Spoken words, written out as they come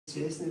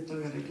svjesni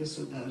toga, rekli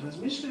su da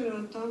razmišljaju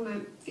o tome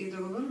i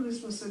dogovorili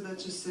smo se da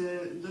će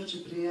se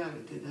doći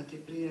prijaviti, dati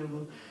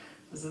prijavu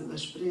za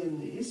naš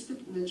prijemni ispit.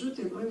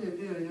 Međutim, on je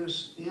bio još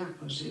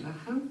jako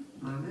živahan,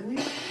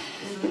 maleni,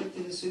 i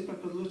roditelji su ipak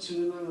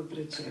odlučili malo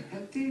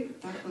pričekati,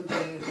 tako da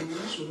je u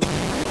našu...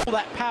 All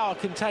that power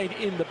contained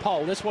in the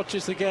pole. Let's watch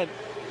this again.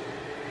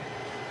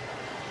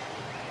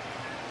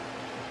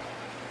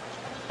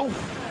 Oh.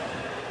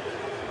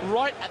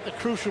 Right at the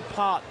crucial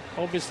part,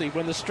 obviously,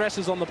 when the stress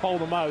is on the pole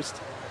the most.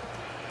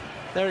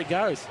 There it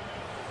goes.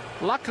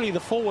 Luckily,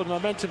 the forward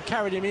momentum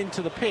carried him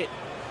into the pit.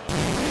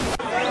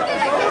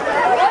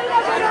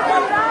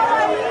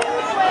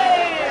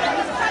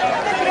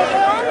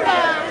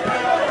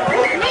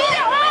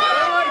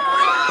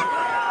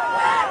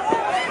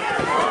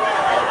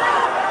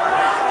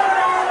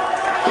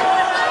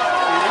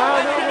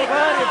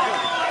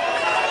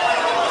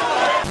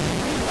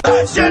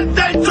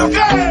 Siente el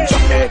choque,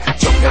 choque,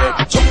 choque,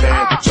 choque,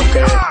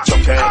 choque,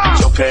 choque,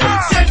 choque.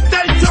 Siente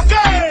el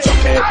choque,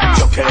 choque,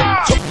 choque,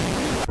 choque.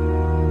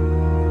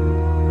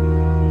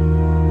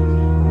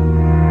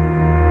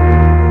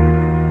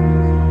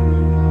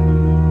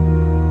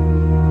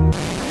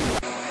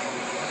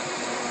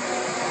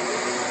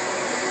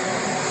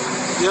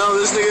 Yo,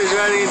 this nigga's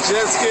riding a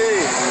jet ski.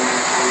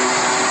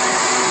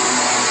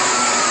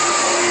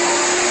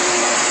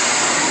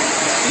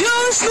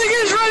 This nigga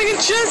is riding a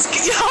jet ski.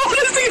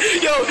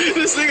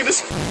 This nigga.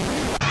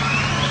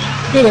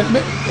 Miren,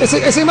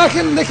 esa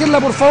imagen, déjenla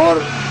por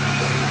favor.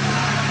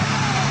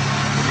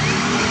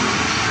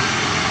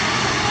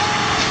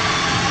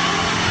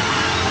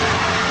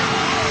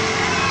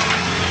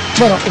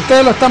 Bueno,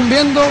 ustedes lo están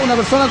viendo, una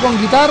persona con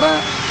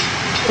guitarra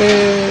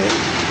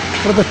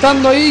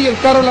protestando ahí y el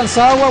carro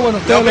lanza agua. Bueno,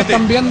 ustedes lo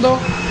están viendo.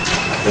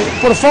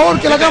 Por favor,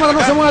 que la cámara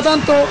no se mueva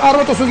tanto. Ha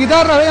roto su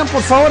guitarra, vean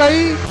por favor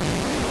ahí.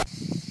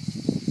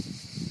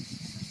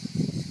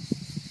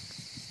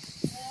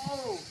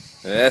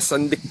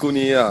 Sans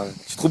déconner,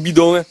 c'est trop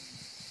bidon, hein.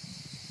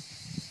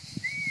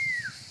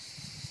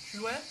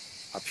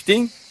 Ah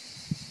putain.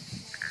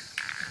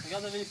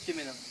 Regarde avec les pieds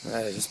maintenant.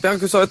 Ouais, j'espère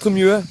que ça va être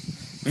mieux, hein.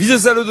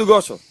 Vise celle de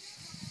gauche.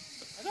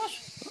 À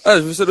gauche? Ah,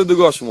 je veux celle de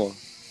gauche, moi.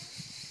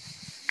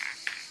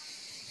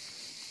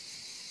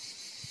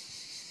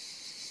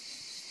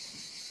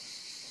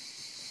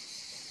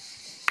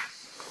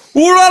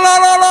 Ouh là là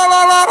là là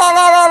là là là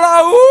là là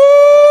là.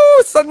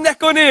 Ouh, sans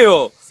déconner,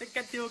 oh. C'est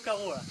 4 au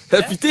carreau, là.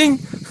 Eh putain.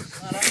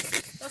 Voilà.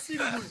 Merci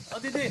le boule. Oh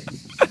Dédé.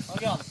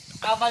 Regarde.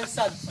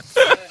 Avançade.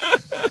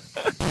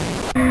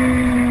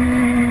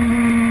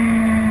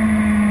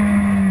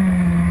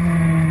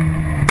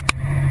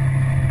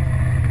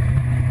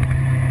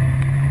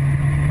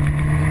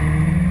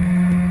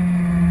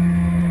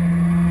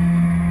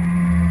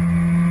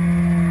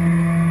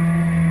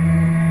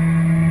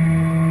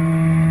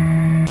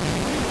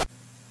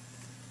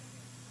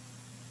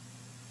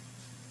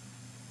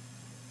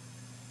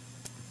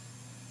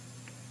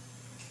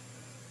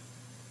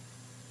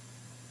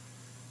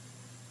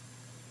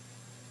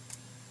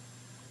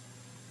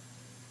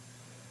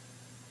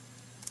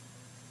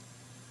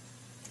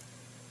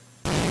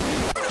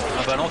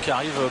 Un ballon qui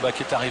arrive,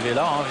 qui est arrivé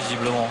là, hein,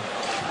 visiblement.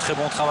 Très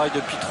bon travail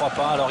depuis 3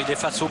 pas. Alors il est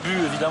face au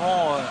but,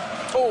 évidemment.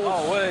 Oh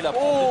ouais, il a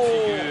pris de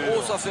figure.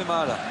 Oh, ça fait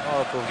mal.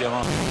 Oh, pauvre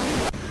gamin.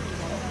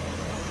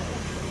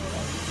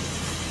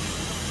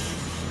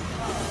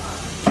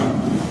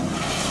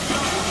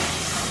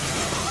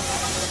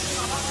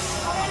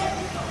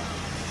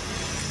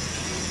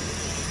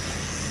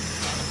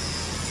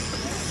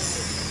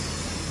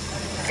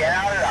 Get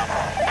out of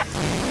there.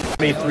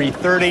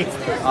 23.30.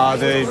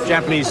 The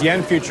Japanese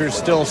yen future is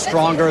still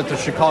stronger at the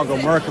Chicago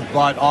Merc,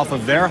 but off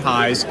of their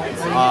highs.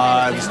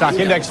 The stock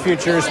index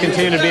futures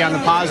continue to be on the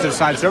positive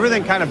side, so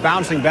everything kind of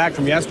bouncing back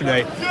from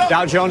yesterday.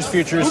 Dow Jones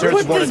futures here at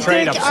the board of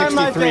trade up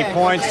 63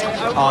 points.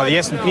 The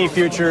S&P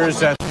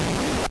futures at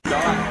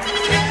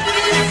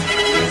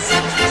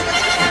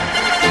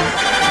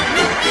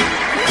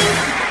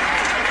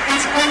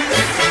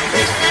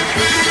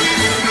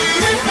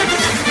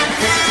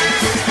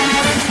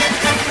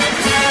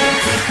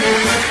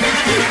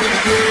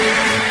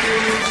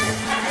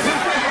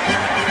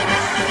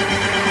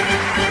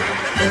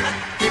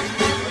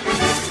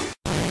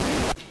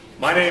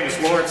My name is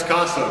Lawrence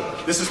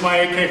Costa. This is my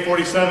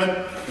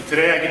AK-47, and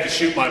today I get to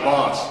shoot my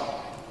boss.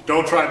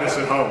 Don't try this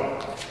at home.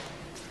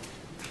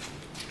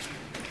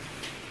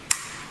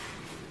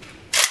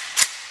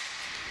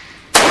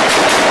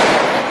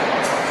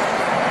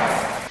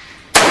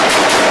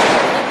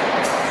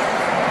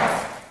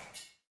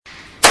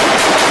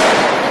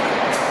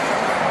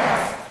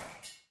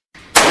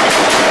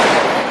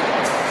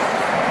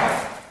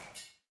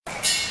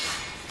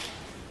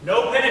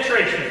 No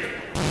penetration.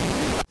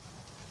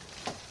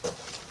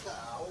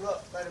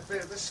 Look, made a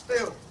bit of a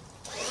spill.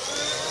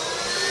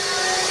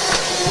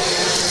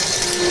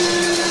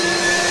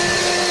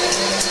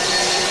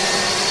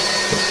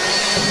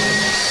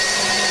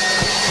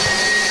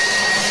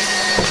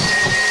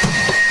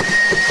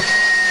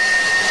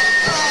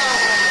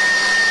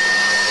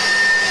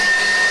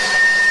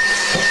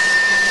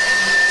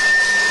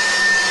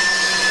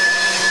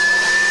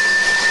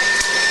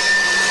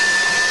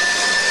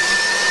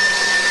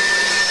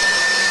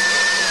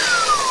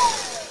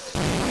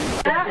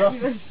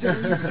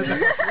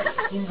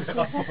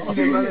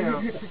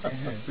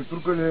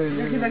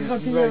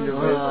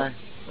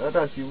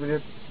 Attends, si vous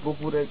êtes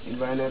beaucoup d'être, il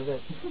va énerver.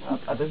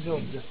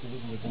 Attention.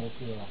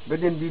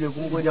 Peut-être vidéo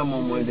qu'on peut dire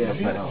mon moins d'air.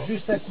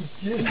 Juste un coup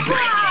de pied.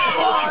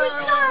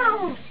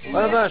 Oh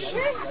la vache.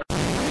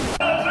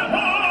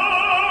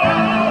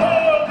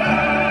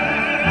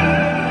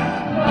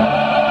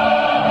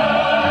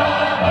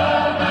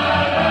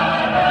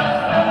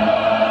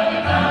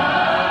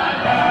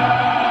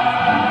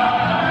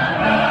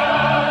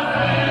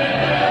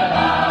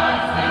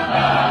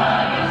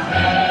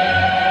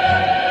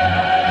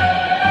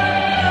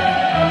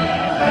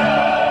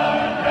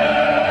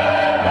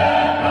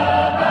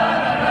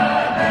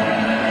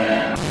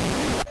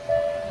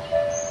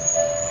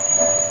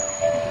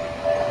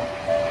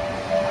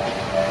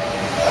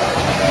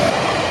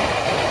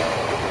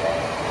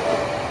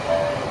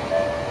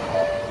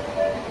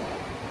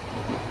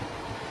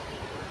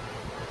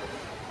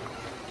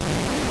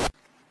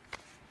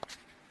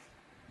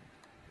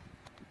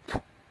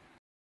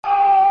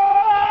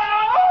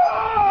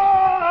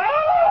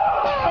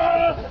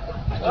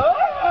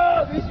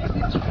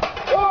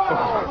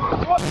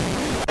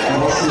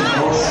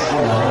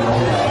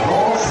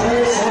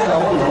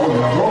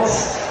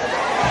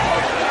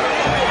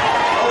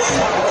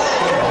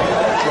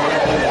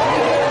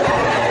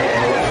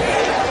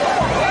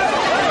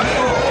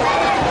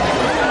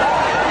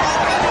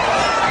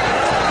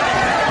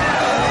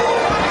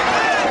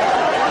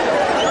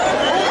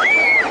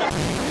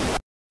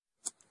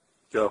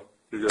 Go.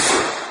 You're good.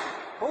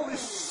 Holy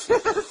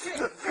shit!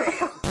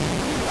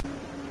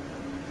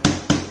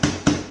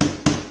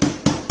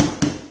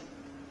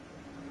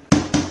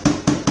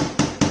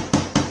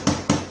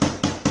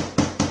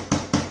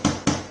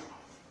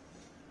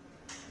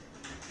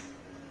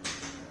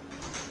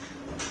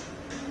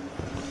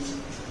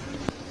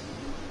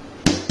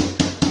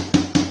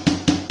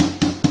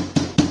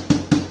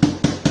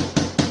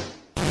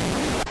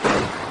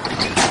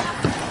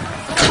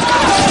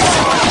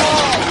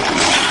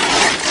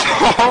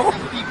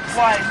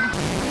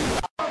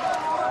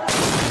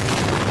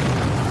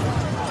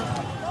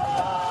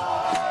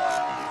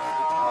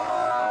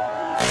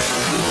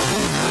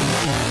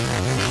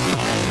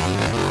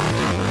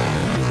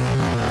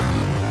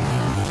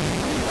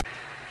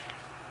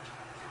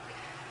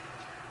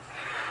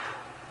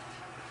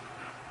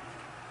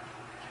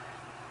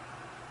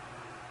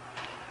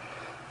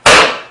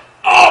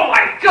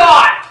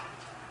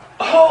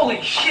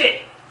 Holy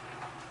shit!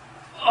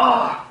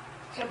 Oh,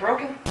 is that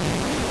broken?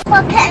 我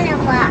看了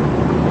吗？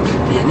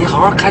哎呀，你好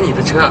好开你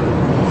的车。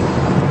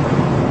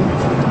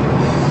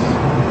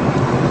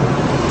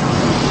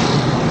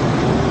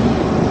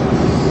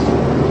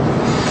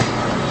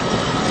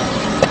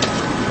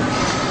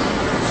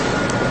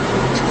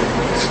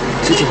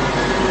这就。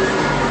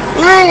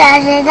那个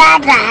是大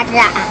咋子？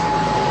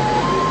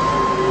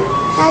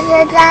它是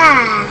大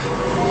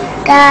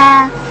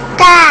大。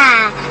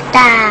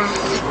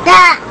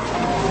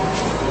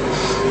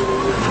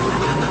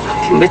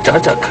 没找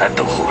找看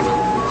都火了。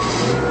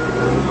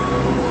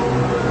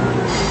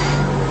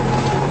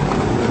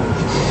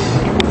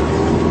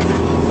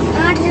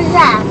那是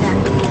啥的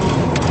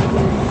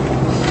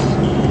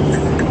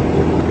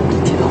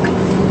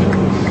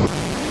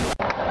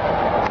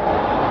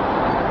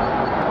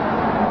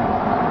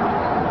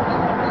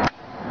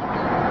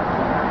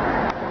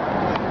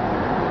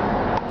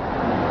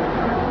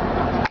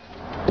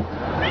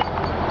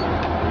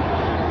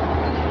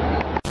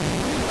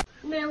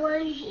？Meu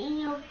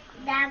anjinho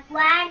da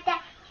guarda,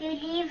 que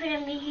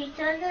livra-me de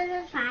todos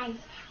os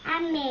males.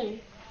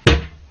 Amém.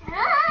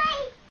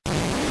 Ai!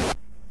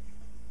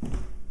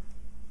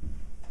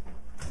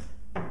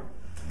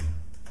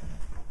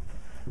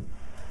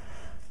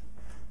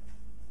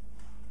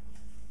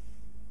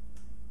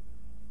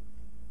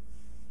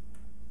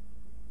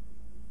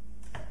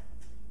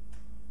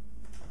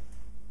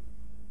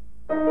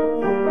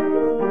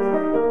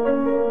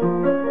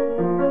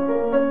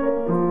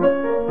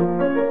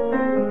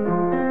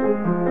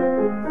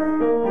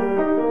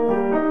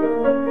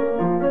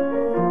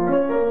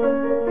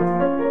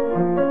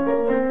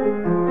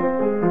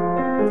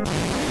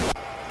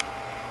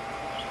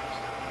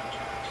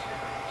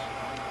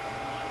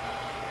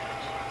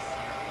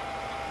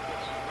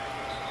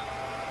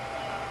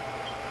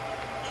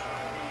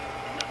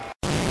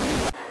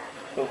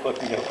 Don't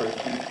fuck me up,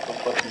 Ricky. Don't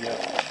fuck me up.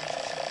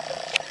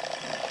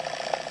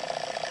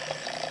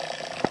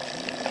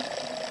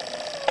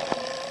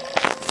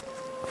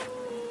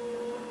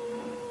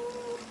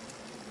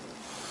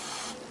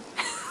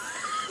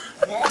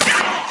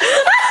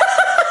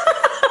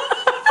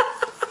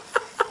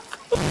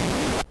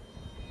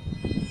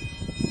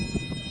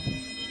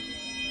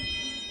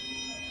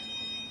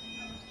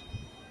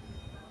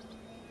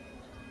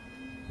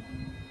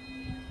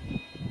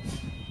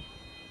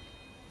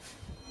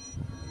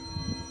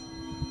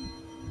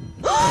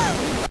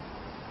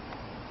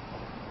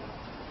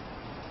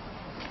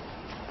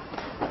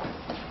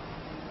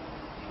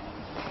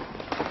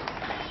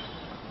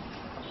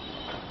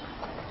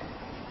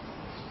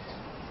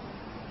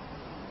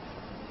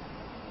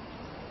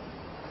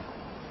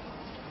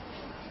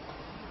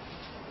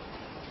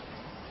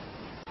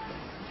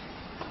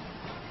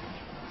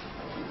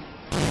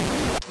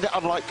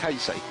 unlike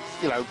Casey,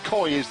 you know,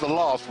 coy is the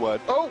last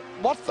word. Oh,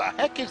 what the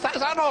heck is that?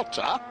 Is that an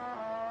otter?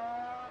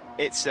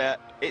 It's a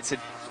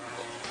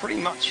pretty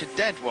much a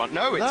dead one.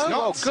 No, it's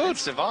not. Oh, good. It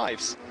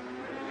survives.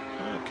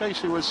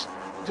 Casey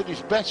did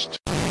his best.